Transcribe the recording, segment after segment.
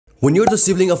When you're the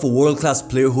sibling of a world-class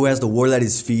player who has the world at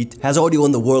his feet, has already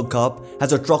won the World Cup,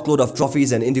 has a truckload of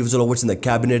trophies and individual awards in the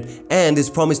cabinet, and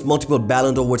is promised multiple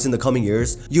Ballon d'Or awards in the coming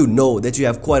years, you know that you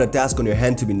have quite a task on your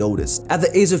hand to be noticed. At the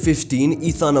age of 15,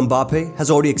 Ethan Mbappe has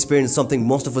already experienced something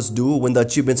most of us do when the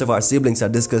achievements of our siblings are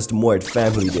discussed more at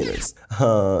family dinners.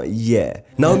 Yeah.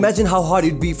 Now imagine how hard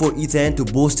it'd be for Ethan to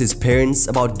boast his parents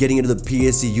about getting into the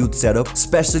PSG youth setup,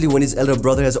 especially when his elder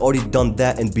brother has already done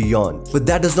that and beyond. But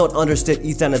that does not understate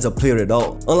Ethan as a player at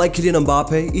all. Unlike Kylian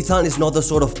Mbappe, Ethan is not the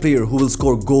sort of player who will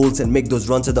score goals and make those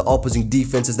runs at the opposing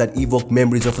defenses that evoke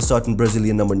memories of a certain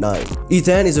Brazilian number 9.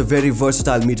 Ethan is a very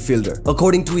versatile midfielder.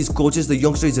 According to his coaches, the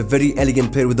youngster is a very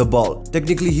elegant player with the ball.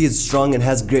 Technically, he is strong and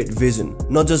has great vision.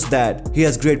 Not just that, he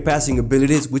has great passing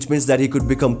abilities, which means that he could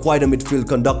become quite a midfield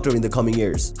conductor in the coming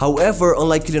years. However,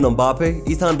 unlike Kylian Mbappe,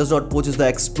 Ethan does not possess the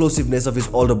explosiveness of his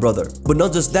older brother. But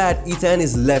not just that, Ethan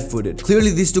is left-footed.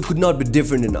 Clearly, these two could not be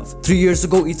different enough. 3 years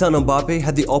ago, Ethan Mbappe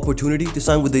had the opportunity to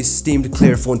sign with the esteemed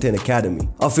Clairefontaine Academy,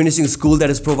 a finishing school that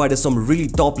has provided some really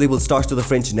top-level stars to the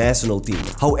French national team.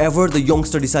 However, the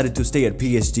youngster decided to stay at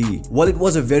PSG. While it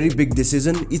was a very big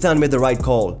decision, Ethan made the right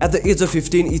call. At the age of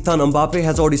 15, Ethan Mbappe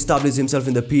has already established himself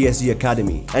in the PSG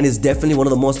Academy and is definitely one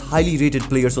of the most highly rated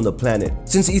players on the planet.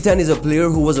 Since Ethan is a player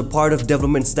who was a part of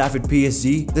development staff at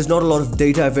PSG, there's not a lot of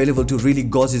data available to really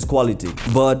gauge his quality.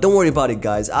 But don't worry about it,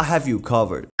 guys, I have you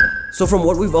covered. So from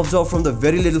what we've observed from the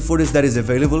very little footage that is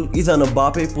available, Ethan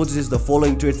Mbappe possesses the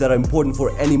following traits that are important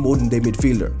for any modern day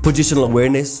midfielder: positional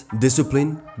awareness,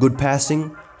 discipline, good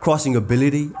passing, crossing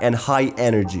ability, and high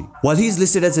energy. While he is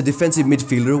listed as a defensive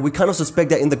midfielder, we kind of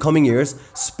suspect that in the coming years,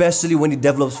 especially when he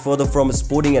develops further from a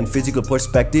sporting and physical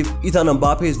perspective, Ethan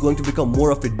Mbappe is going to become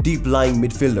more of a deep-lying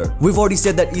midfielder. We've already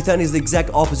said that Ethan is the exact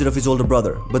opposite of his older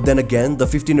brother, but then again, the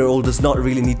 15-year-old does not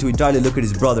really need to entirely look at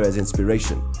his brother as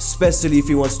inspiration, especially if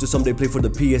he wants to someday play for the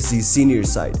PSG senior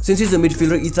side. Since he's a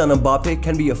midfielder, Ethan Mbappe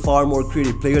can be a far more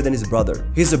creative player than his brother.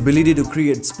 His ability to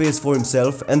create space for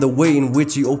himself and the way in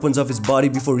which he opens up his body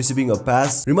before receiving a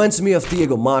pass reminds me of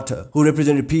Thiago Motta, who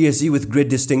represented PSG with great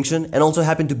distinction and also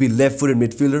happened to be left-footed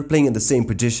midfielder playing in the same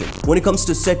position. When it comes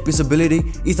to set-piece ability,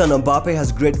 Ethan Mbappe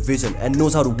has great vision and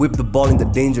knows how to whip the ball in the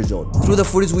danger zone. Through the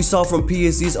footage we saw from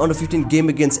PSG's under-15 game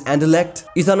against Anderlecht,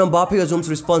 Ethan Mbappe assumes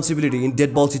responsibility in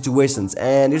dead ball situations,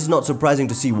 and it's not surprising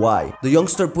to see why. The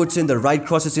youngster puts in the right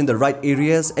crosses in the right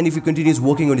areas, and if he continues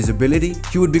working on his ability,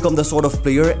 he would become the sort of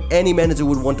player any manager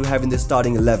would want to have in their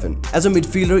starting 11. As a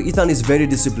midfielder, Ethan is very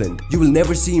disciplined. You will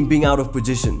never see him being out of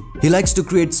position. He likes to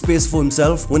create space for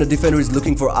himself when a defender is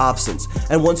looking for options,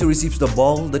 and once he receives the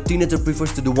ball, the teenager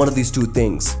prefers to do one of these two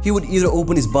things. He would either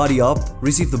open his body up,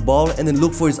 receive the ball, and then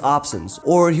look for his options,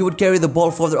 or he would carry the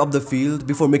ball further up the field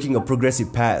before making a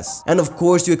progressive pass. And of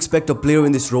course, you expect a player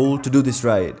in this role to do this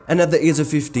right. And at the age of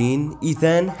 15,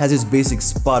 Ethan has his basics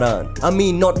spot on. I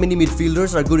mean, not many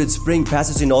midfielders are good at spraying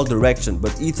passes in all directions,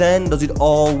 but Ethan does it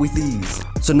all with ease.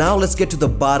 So now let's get to the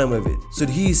bottom of it.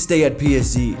 Should he stay at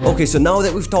PSG? Okay, so now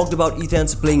that we've talked about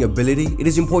Ethan's playing ability, it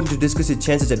is important to discuss his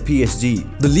chances at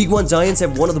PSG. The Ligue 1 Giants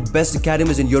have one of the best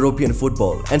academies in European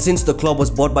football, and since the club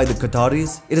was bought by the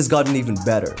Qataris, it has gotten even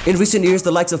better. In recent years,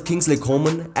 the likes of Kingsley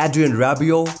Coman, Adrien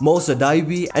Rabiot, Moussa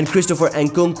Daibi, and Christopher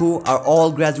Nkunku are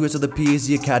all graduates of the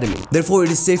PSG Academy. Therefore,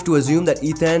 it is safe to assume that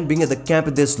Ethan being at the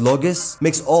Camp des Loges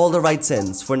makes all the right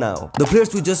sense for now. The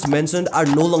players we just mentioned are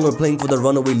no longer playing for the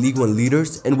runaway Ligue 1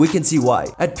 leaders, and we can see why.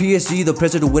 At PSG, the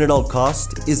pressure to win at all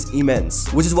costs is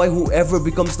immense, which is why whoever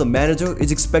becomes the manager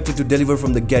is expected to deliver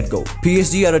from the get-go.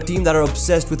 PSG are a team that are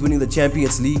obsessed with winning the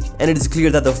Champions League, and it is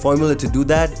clear that the formula to do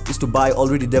that is to buy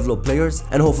already developed players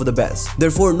and hope for the best.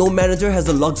 Therefore, no manager has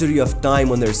the luxury of time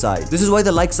on their side. This is why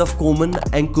the likes of Coman,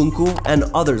 Nkunku, and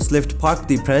others left Parc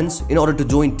des Princes in order to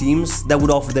join teams that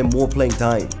would offer them more playing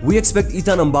time. We expect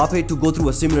Ethan Mbappe to go through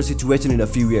a similar situation in a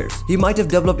few years. He might have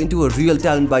developed into a real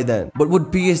talent by then, but would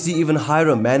PSG even hire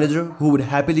a manager who would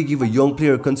happily give a young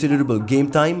player considerable game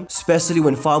time, especially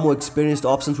when far more experienced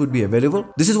options would be available?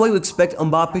 This is why we expect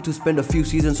Mbappe to spend a few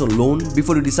seasons on loan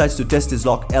before he decides to test his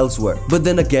luck elsewhere. But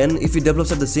then again, if he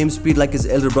develops at the same speed like his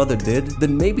elder brother did,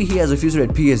 then maybe he has a future at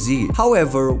PSG.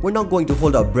 However, we're not going to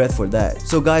hold our breath for that.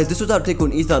 So guys, this was our take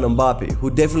on Ethan Mbappe,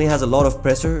 who definitely has a lot of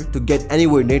pressure to get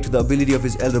anywhere near to the ability of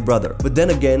his elder brother. But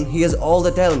then again, he has all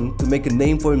the talent to make a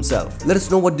name for himself. Let us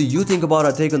know what do you think about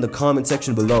our take on the comment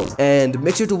section below. And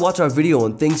make sure to watch our video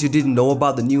on things you didn't know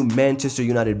about the new Manchester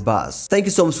United boss. Thank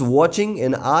you so much for watching,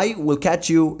 and I will catch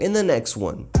you in the next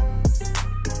one.